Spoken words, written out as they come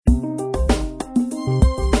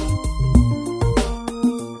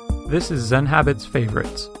This is Zen Habits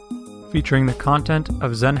Favorites, featuring the content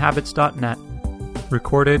of zenhabits.net,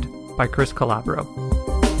 recorded by Chris Calabro.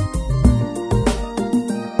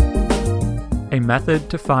 A method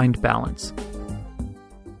to find balance.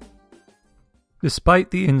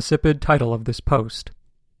 Despite the insipid title of this post,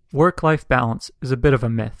 work-life balance is a bit of a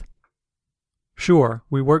myth. Sure,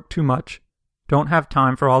 we work too much, don't have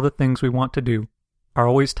time for all the things we want to do, are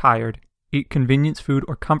always tired, eat convenience food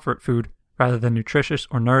or comfort food rather than nutritious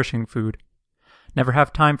or nourishing food, never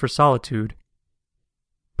have time for solitude.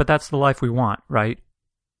 But that's the life we want, right?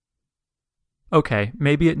 Okay,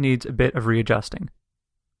 maybe it needs a bit of readjusting.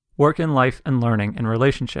 Work and life and learning and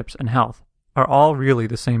relationships and health are all really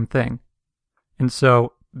the same thing. And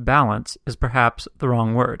so, balance is perhaps the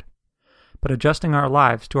wrong word. But adjusting our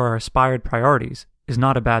lives to our aspired priorities is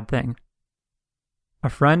not a bad thing. A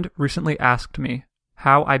friend recently asked me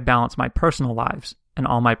how I balance my personal lives and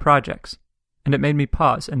all my projects, and it made me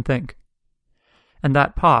pause and think. And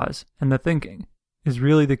that pause and the thinking is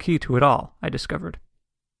really the key to it all, I discovered.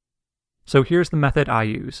 So here's the method I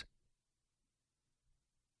use.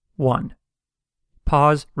 1.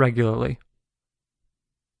 Pause regularly.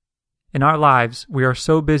 In our lives, we are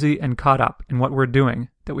so busy and caught up in what we're doing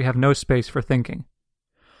that we have no space for thinking.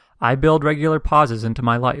 I build regular pauses into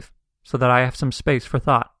my life so that I have some space for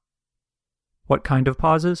thought. What kind of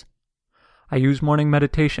pauses? I use morning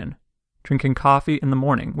meditation, drinking coffee in the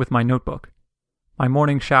morning with my notebook, my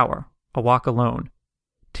morning shower, a walk alone,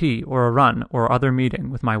 tea or a run or other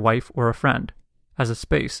meeting with my wife or a friend, as a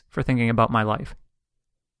space for thinking about my life.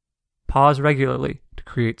 Pause regularly to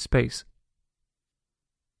create space.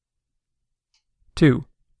 2.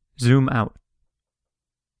 Zoom out.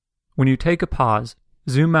 When you take a pause,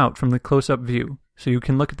 zoom out from the close-up view so you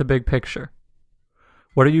can look at the big picture.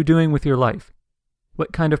 What are you doing with your life?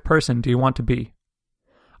 What kind of person do you want to be?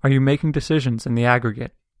 Are you making decisions in the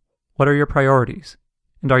aggregate? What are your priorities?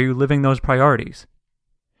 And are you living those priorities?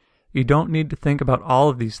 You don't need to think about all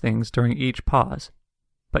of these things during each pause,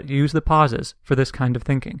 but use the pauses for this kind of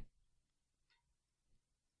thinking.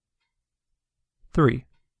 3.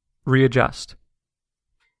 Readjust.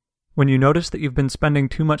 When you notice that you've been spending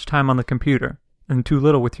too much time on the computer and too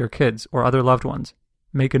little with your kids or other loved ones,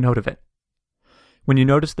 make a note of it. When you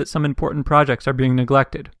notice that some important projects are being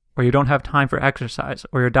neglected, or you don't have time for exercise,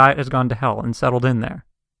 or your diet has gone to hell and settled in there,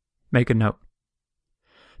 make a note.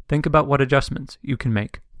 Think about what adjustments you can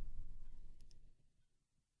make.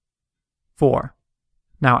 4.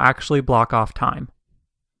 Now actually block off time.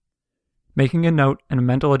 Making a note and a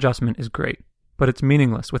mental adjustment is great, but it's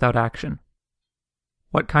meaningless without action.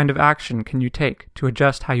 What kind of action can you take to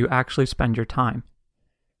adjust how you actually spend your time?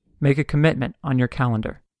 Make a commitment on your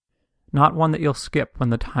calendar, not one that you'll skip when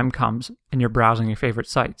the time comes and you're browsing your favorite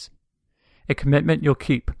sites. A commitment you'll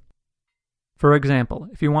keep. For example,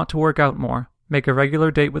 if you want to work out more, make a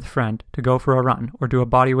regular date with a friend to go for a run or do a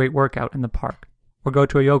bodyweight workout in the park, or go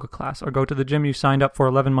to a yoga class, or go to the gym you signed up for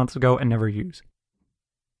 11 months ago and never use.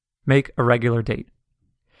 Make a regular date.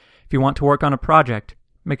 If you want to work on a project,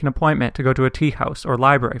 make an appointment to go to a tea house or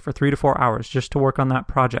library for 3 to 4 hours just to work on that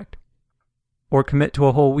project. Or commit to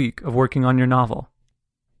a whole week of working on your novel.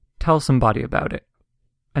 Tell somebody about it.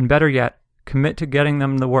 And better yet, commit to getting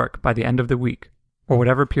them the work by the end of the week, or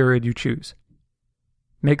whatever period you choose.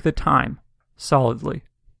 Make the time, solidly.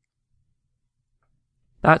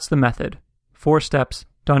 That's the method. 4 steps,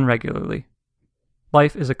 done regularly.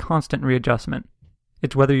 Life is a constant readjustment.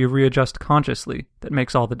 It's whether you readjust consciously that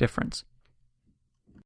makes all the difference.